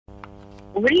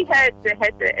We had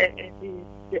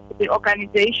the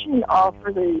organization of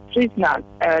the prisoners,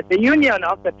 the union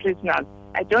of the prisoners.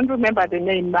 I don't remember the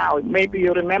name now. Maybe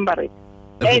you remember it.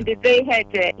 Okay. And they had,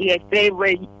 yes, they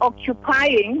were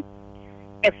occupying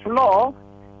a floor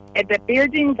at the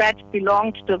building that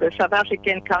belonged to the South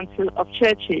African Council of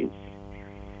Churches.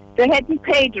 They hadn't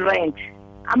paid rent.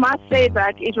 I must say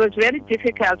that it was very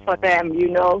difficult for them,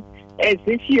 as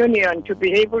this union, to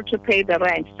be able to pay the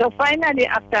rent. So finally,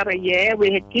 after a year,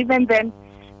 we had given them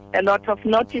a lot of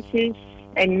notices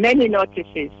and many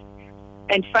notices.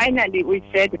 And finally, we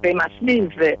said they must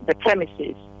leave the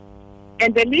premises.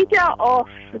 And the leader of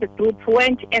the group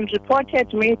went and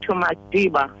reported me to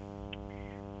Madiba.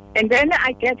 And then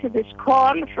I get this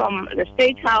call from the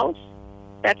State House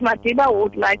that Madiba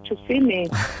would like to see me.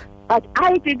 But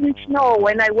I didn't know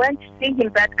when I went to see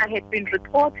him that I had been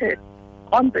reported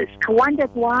on this. I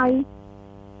wondered why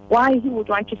he would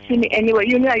want to see me anyway.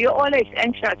 You're always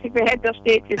anxious. If the head of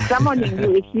state is summoning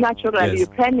you, it's natural. Yes. You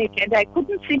panic. And I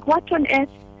couldn't think, what on earth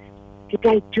did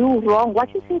I do wrong? What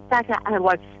is it that I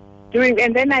was doing?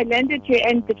 And then I landed here,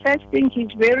 and the first thing,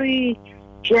 he's very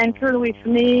gentle with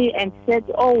me and said,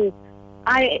 oh,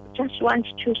 I just want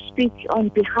to speak on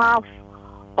behalf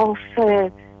of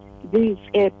these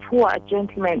poor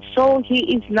gentlemen. So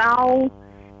he is now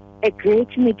a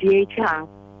great mediator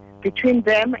between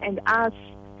them and us,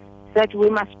 that we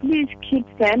must please keep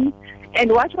them.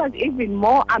 And what was even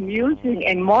more amusing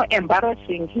and more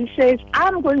embarrassing, he says,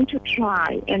 I'm going to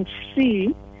try and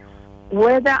see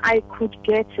whether I could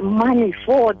get money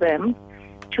for them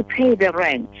to pay the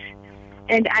rent.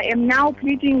 And I am now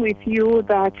pleading with you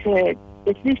that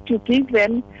at least to give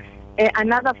them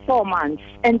another 4 months.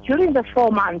 And during the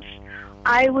 4 months,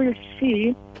 I will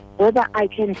see whether I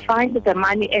can find the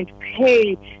money and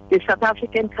pay the South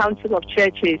African Council of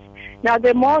Churches. Now,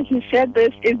 the more he said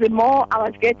this, the more I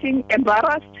was getting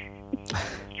embarrassed.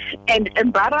 And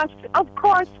embarrassed, of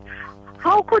course.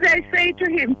 How could I say to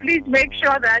him, please make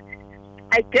sure that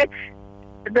I get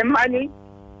the money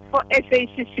for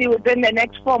SACC within the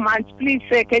next 4 months? Please,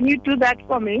 sir, can you do that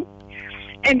for me?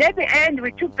 And at the end,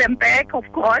 we took them back,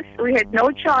 of course. We had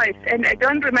no choice. And I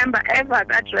don't remember ever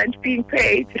that rent being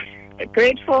paid. A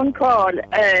great phone call.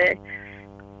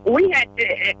 We had,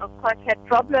 of course, had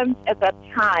problems at that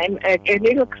time, a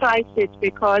little crisis,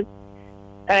 because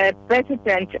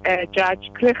President Judge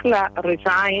Brigalia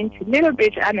resigned a little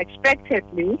bit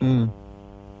unexpectedly.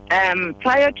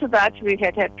 Prior to that, we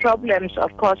had problems,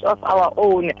 of course, of our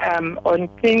own on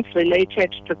things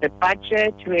related to the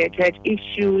budget. We had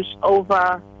issues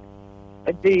over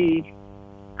the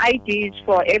IDs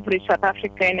for every South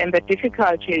African and the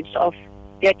difficulties of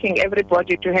getting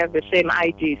everybody to have the same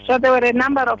ID. So there were a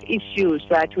number of issues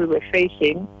that we were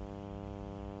facing.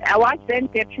 I was then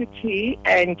deputy,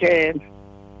 and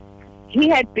he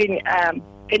had been a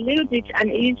little bit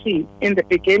uneasy in the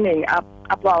beginning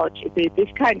about this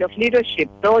kind of leadership,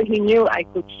 though he knew I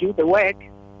could do the work.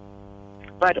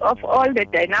 But of all the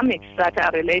dynamics that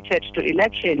are related to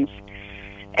elections,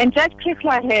 and Judge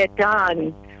Brigalia had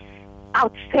done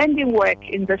outstanding work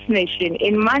in this nation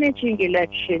in managing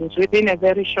elections within a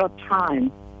very short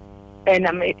time. And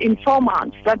in 4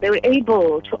 months, that they were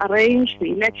able to arrange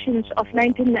the elections of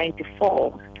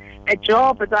 1994, a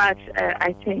job that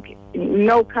I think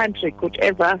no country could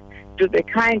ever do the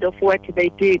kind of work they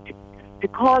did,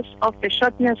 because of the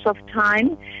shortness of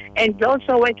time, and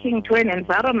also working to an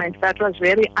environment that was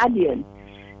very alien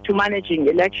to managing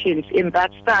elections in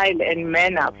that style and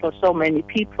manner for so many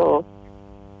people.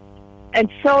 And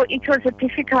so it was a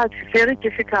difficult, very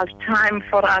difficult time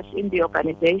for us in the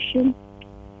organization.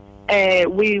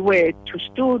 We were to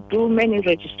still do many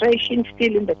registrations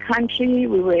still in the country.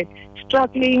 We were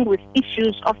struggling with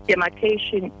issues of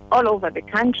demarcation all over the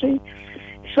country.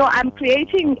 So I'm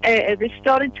creating this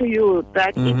story to you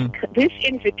that this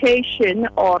invitation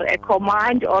or a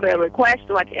command or a request,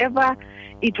 whatever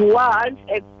it was,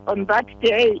 on that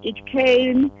day, it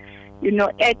came,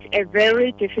 at a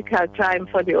very difficult time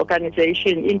for the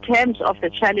organization in terms of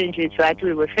the challenges that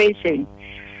we were facing.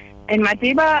 And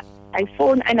Madiba, I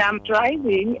phone and I'm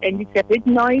driving, and it's a bit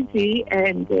noisy,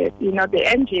 and the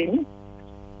engine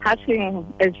hustling,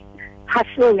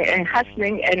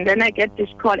 and then I get this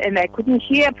call, and I couldn't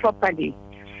hear properly.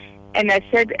 And I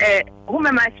said, whom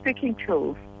am I speaking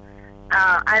to?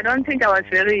 I don't think I was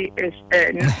very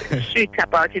sweet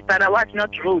about it, but I was not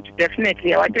rude,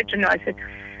 definitely. I wanted to know. I said,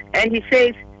 and he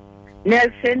says,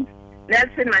 Nelson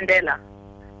Mandela.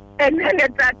 And then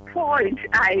at that point,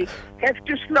 I have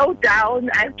to slow down.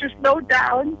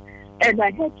 And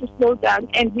I had to slow down.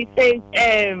 And he says,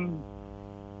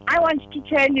 I want to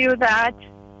tell you that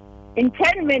in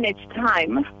 10 minutes'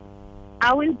 time,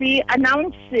 I will be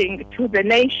announcing to the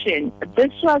nation,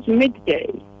 this was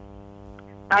midday,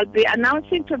 I'll be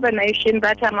announcing to the nation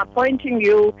that I'm appointing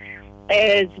you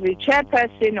as the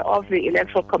chairperson of the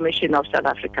Electoral Commission of South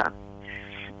Africa.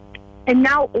 And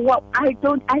now, I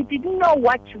didn't know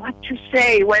what to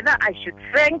say, whether I should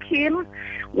thank him,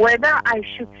 whether I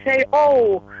should say,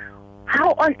 oh,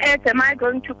 how on earth am I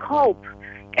going to cope?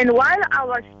 And while I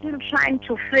was still trying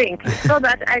to think so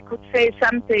that I could say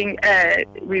something,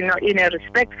 in a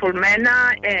respectful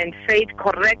manner and say it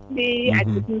correctly, I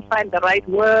couldn't find the right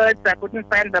words, I couldn't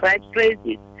find the right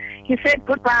phrases. He said,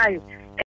 goodbye,